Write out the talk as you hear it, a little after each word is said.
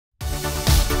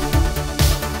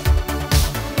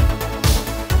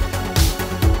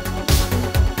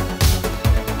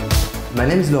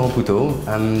name is Laurent Poutot.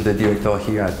 I'm the director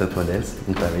here at Top Models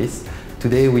in Paris.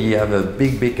 Today we have a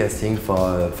big casting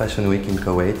for Fashion Week in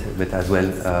Kuwait, but as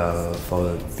well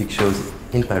for big shows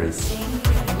in Paris.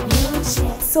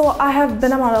 So I have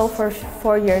been a model for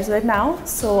 4 years right now.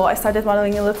 So I started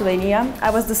modeling in Lithuania. I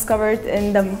was discovered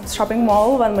in the shopping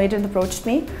mall when my agent approached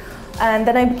me. And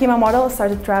then I became a model,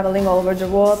 started traveling all over the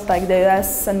world, like the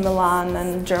US and Milan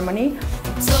and Germany.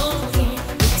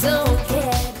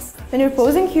 When you're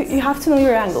posing, you have to know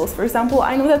your angles. For example,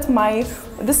 I know that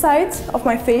this side of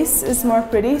my face is more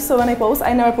pretty, so when I pose,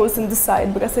 I never pose on this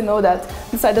side because I know that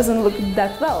this side doesn't look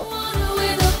that well.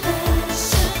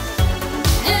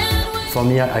 For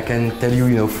me, I can tell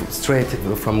you, straight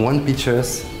from one picture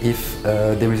if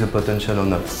there is a potential or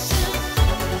not.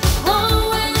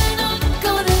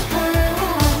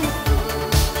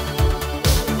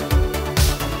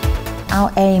 Our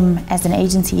aim as an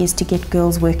agency is to get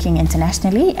girls working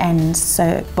internationally, and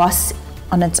so BOSS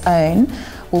on its own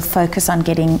will focus on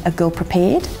getting a girl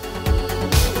prepared.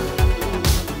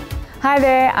 Hi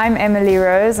there, I'm Emily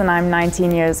Rose and I'm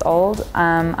 19 years old.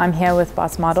 I'm here with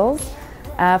BOSS Models.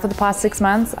 For the past 6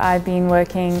 months I've been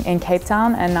working in Cape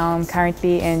Town and now I'm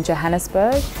currently in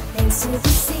Johannesburg.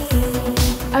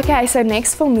 Okay, so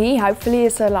next for me, hopefully,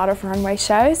 is a lot of runway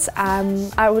shows.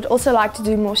 I would also like to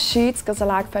do more shoots because I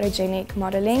like photogenic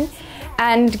modeling.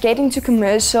 And get into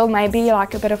commercial, maybe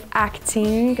like a bit of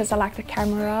acting because I like the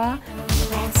camera.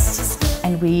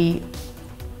 And we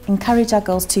encourage our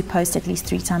girls to post at least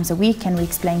 3 times a week, and we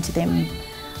explain to them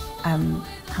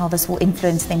how this will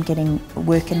influence them getting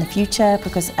work in the future,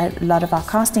 because a lot of our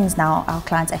castings now, our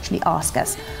clients actually ask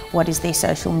us what is their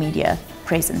social media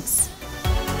presence.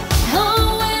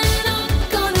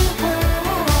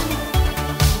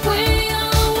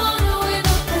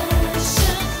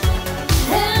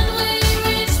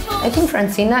 I think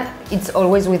Francina, it's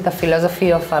always with the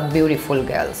philosophy of beautiful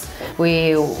girls.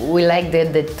 We like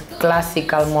the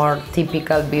classical, more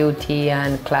typical beauty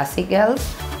and classic girls.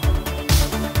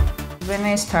 When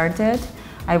I started,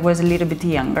 I was a little bit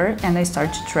younger and I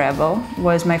started to travel. It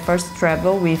was my first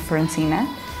travel with Francina,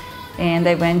 and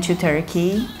I went to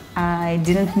Turkey. I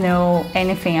didn't know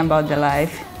anything about the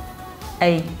life.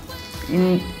 It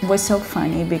was so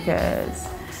funny because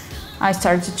I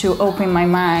started to open my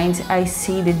mind. I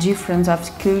see the difference of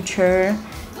culture,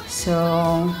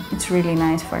 so it's really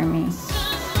nice for me.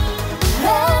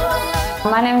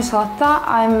 My name is Lotta.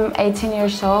 I'm 18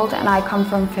 years old and I come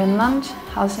from Finland,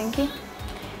 Helsinki.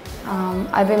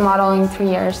 I've been modeling 3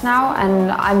 years now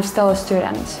and I'm still a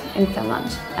student in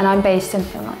Finland, and I'm based in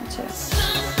Finland too.